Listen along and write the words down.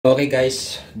Okay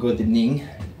guys, good evening.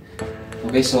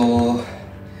 Okay, so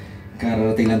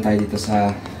kararating lang tayo dito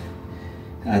sa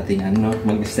ating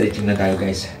mag-stretching na tayo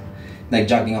guys.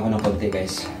 Nag-jogging ako ng konti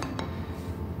guys.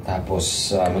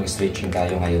 Tapos mag-stretching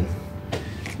tayo ngayon.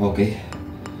 Okay.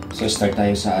 So start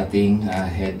tayo sa ating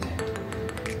head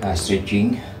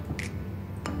stretching.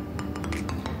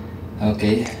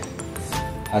 Okay.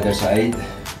 Other side.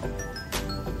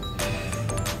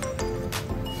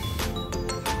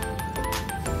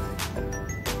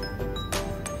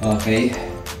 Okay,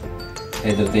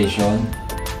 head rotation.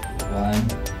 1,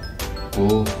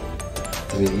 2,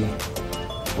 3,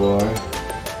 4,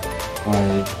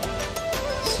 5,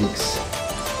 6,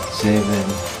 7,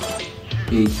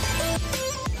 8.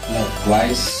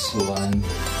 Clockwise. 1,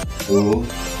 2,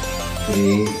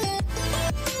 3,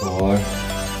 4,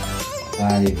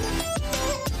 5,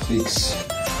 6,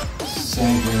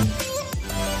 7,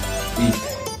 8.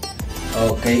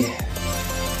 Okay,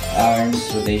 arms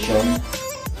rotation.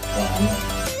 1,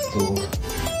 2,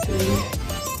 3,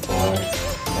 4,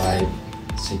 5,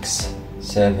 6,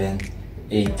 7,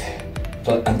 8.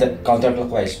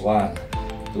 Counterclockwise. 1,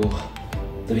 2,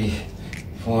 3,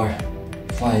 4,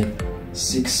 5,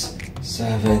 6,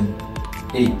 7,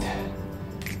 8.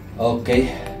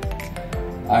 Okay.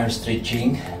 Arm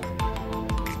stretching.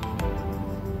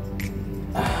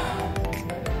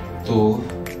 2,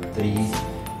 3,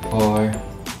 4,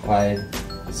 5,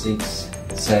 6,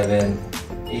 7,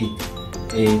 8,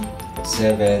 8,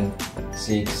 7,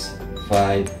 6,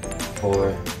 5,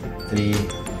 4, 3,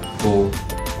 2,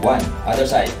 1. Other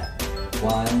side.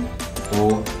 1,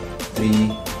 2,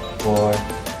 3, 4,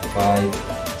 5,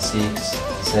 6,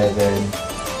 7,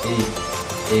 8,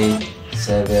 8,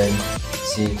 7,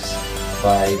 6,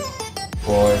 5,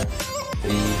 4,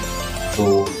 3,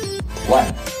 2, 1.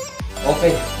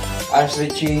 Okay. Arm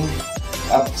stretching.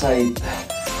 Upside.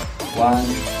 1,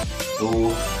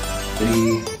 2,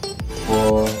 3,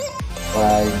 4,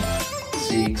 5,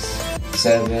 6,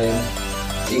 7,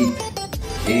 8,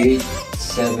 8,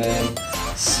 7,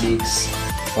 6,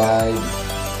 5,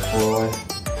 4,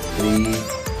 3,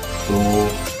 2,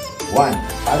 1.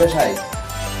 Other side.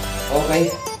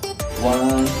 Okay.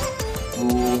 1,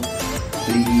 2,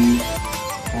 3,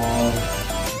 4,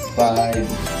 5,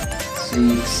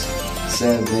 6,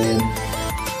 7,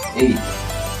 8,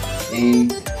 8,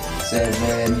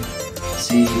 7,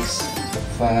 6,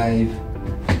 5,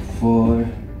 4,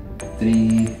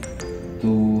 3,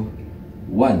 2,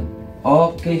 1.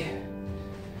 Okay.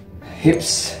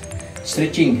 Hips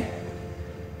stretching.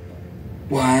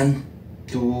 1,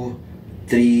 2,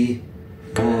 3,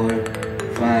 4,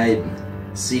 5,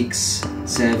 6,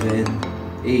 7,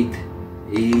 8,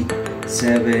 8,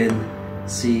 7,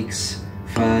 6,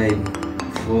 5,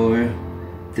 4,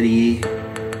 3,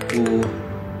 2,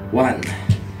 1.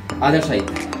 Other side.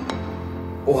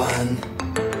 1,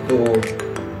 2,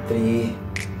 3,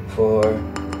 4,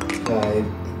 5,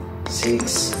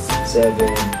 6, 7,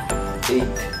 8,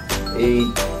 8,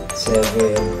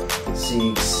 7,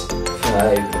 6,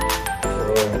 5,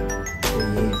 4,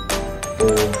 3,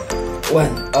 2,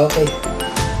 1. Okay.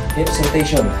 Hips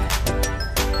rotation.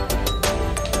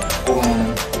 1,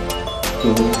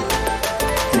 2,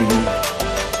 3,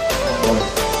 4,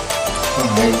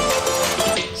 5,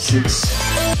 6,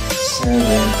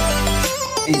 7,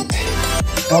 8.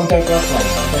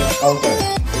 Counterclockwise. Counter.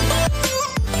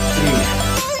 3,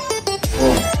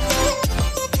 4,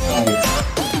 5,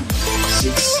 6,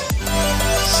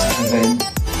 7,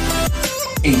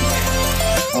 8.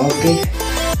 Okay.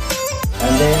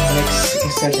 And then next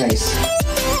exercise.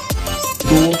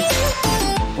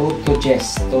 Toe to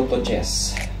chest. Toe to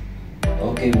chest.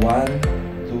 Okay. 1,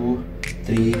 2,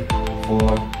 3,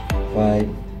 4,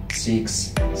 5,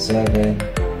 6, 7,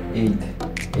 8,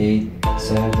 8,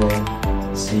 7,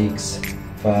 6,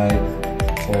 5,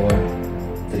 4,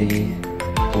 3,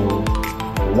 2,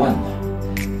 1.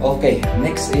 Okay,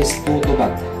 next is toe to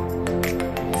back.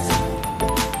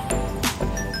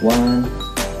 1,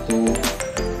 2,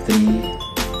 3,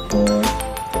 4,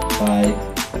 5,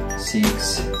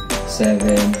 6,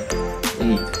 7,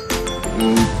 8,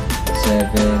 8,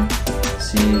 7,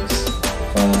 6,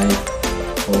 5,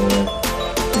 4,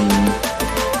 3,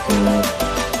 2,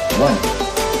 1.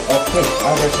 Okay,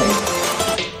 other side.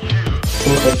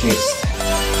 Toe to chest.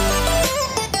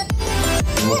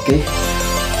 Okay.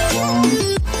 1,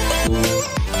 2,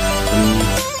 3,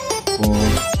 4,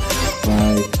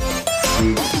 5,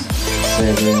 6,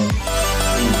 7,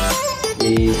 8,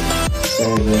 8,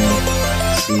 7,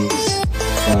 6,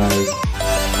 5,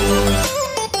 4,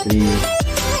 3,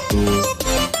 2,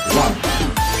 1.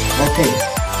 Okay.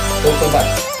 Toe to back.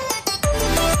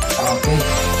 Okay.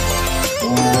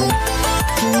 1,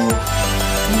 2,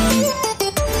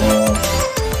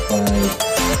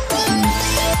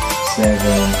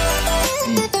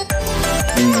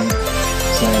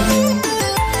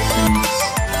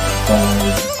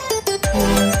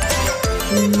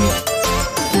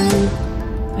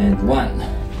 and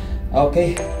 1.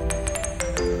 Okay.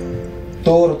 2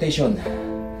 rotation.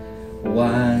 1,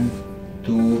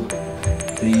 2,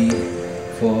 3,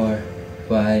 4,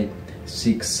 5,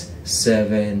 6,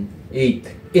 7,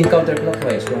 8. In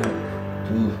counterclockwise. 1,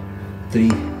 2, 3,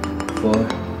 4,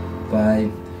 5,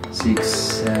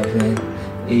 6, 7,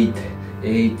 8,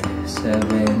 8,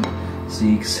 7,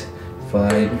 6,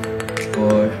 5,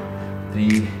 4,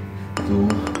 3, 2,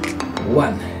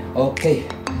 1. Okay.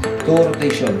 2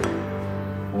 rotation.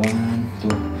 1, 2,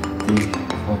 3,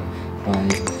 4,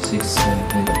 5, 6,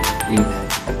 7, 8,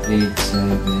 8,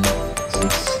 7,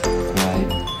 6, 5,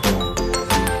 4,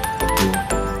 3, 2,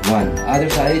 1.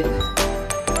 Other side.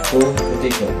 2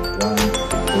 rotation. 1, 2,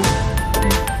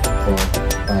 3, 4,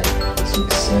 5,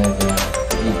 6, 7,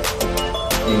 8,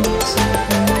 8,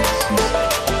 7, 6,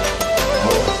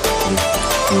 4, 3,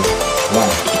 2,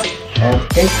 1.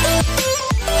 Okay.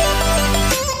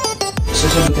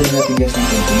 Susubutin natin guys ng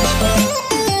konting spot na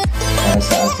para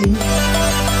sa ating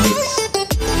legs.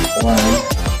 1,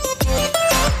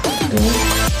 2, 3,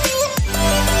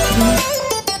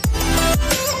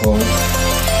 4,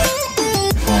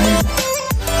 5,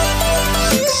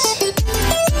 6,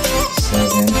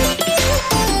 7,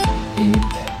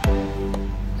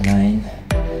 8, 9,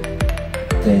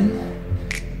 10,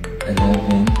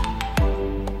 11,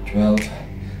 12,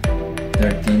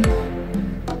 13,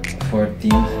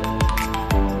 14,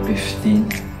 15,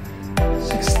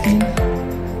 16,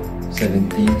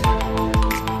 17,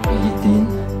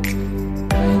 18,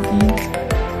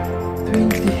 19,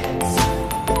 20,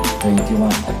 21,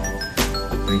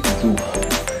 22,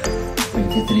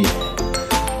 23,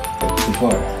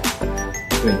 24,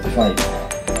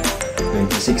 25,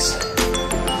 26,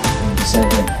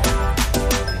 27,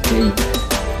 28,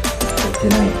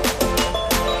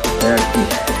 29, 30.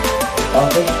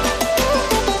 Okay.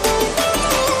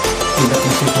 Iba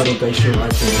kong siguro guys yung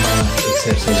ating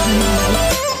exercise ngayon araw.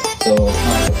 So,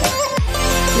 maaga pa.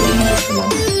 So, iningat ko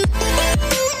lang.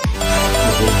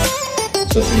 Okay.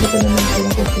 So, sundutan naman ko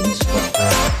ng konting spot pa.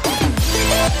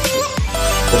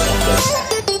 Push up guys.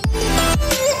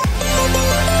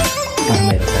 Para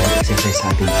mayroon tayong exercise sa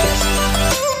ating chest.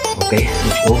 Okay,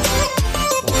 let's go.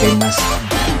 Okay, mas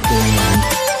tulungan.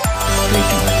 Straight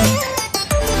yung ating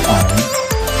arm.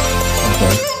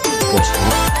 Okay, push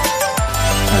up.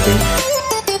 Okay,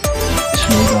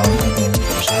 slow down again,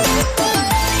 push up.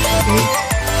 Okay.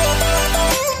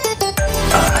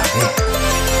 Okay.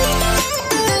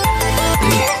 3,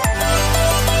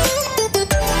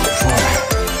 4,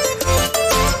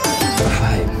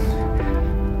 5,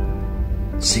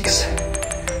 6,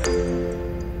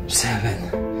 7,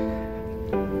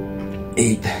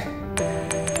 8,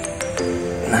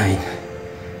 9,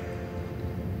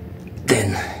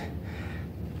 10,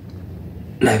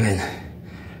 11,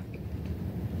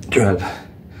 12.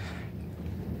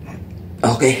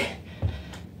 Okay.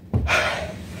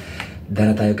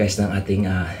 Done na tayo guys ng ating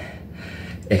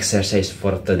exercise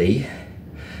for today.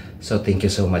 So thank you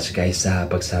so much guys sa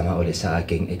pagsama ulit sa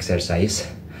aking exercise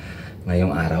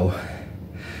ngayong araw.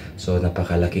 So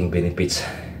napakalaking benefits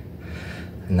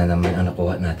na naman ang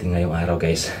nakuha natin ngayong araw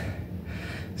guys.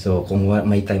 So kung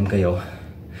may time kayo,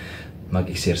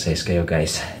 mag-exercise kayo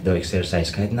guys. Do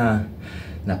exercise kahit na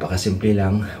napakasimple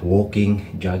lang,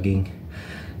 walking, jogging,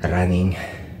 running,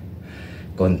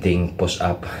 konting push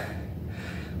up,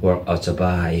 workout sa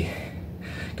bahay,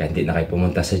 kahit hindi na kayo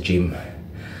pumunta sa gym.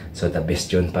 So the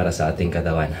best yun para sa ating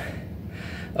katawan.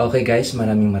 Okay guys,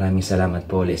 maraming salamat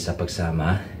po ulit sa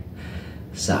pagsama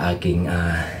sa aking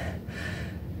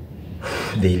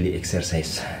daily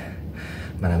exercise.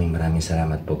 Maraming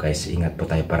salamat po guys. Ingat po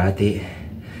tayo parati.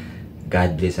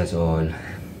 God bless us all.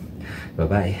 Bye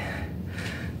bye.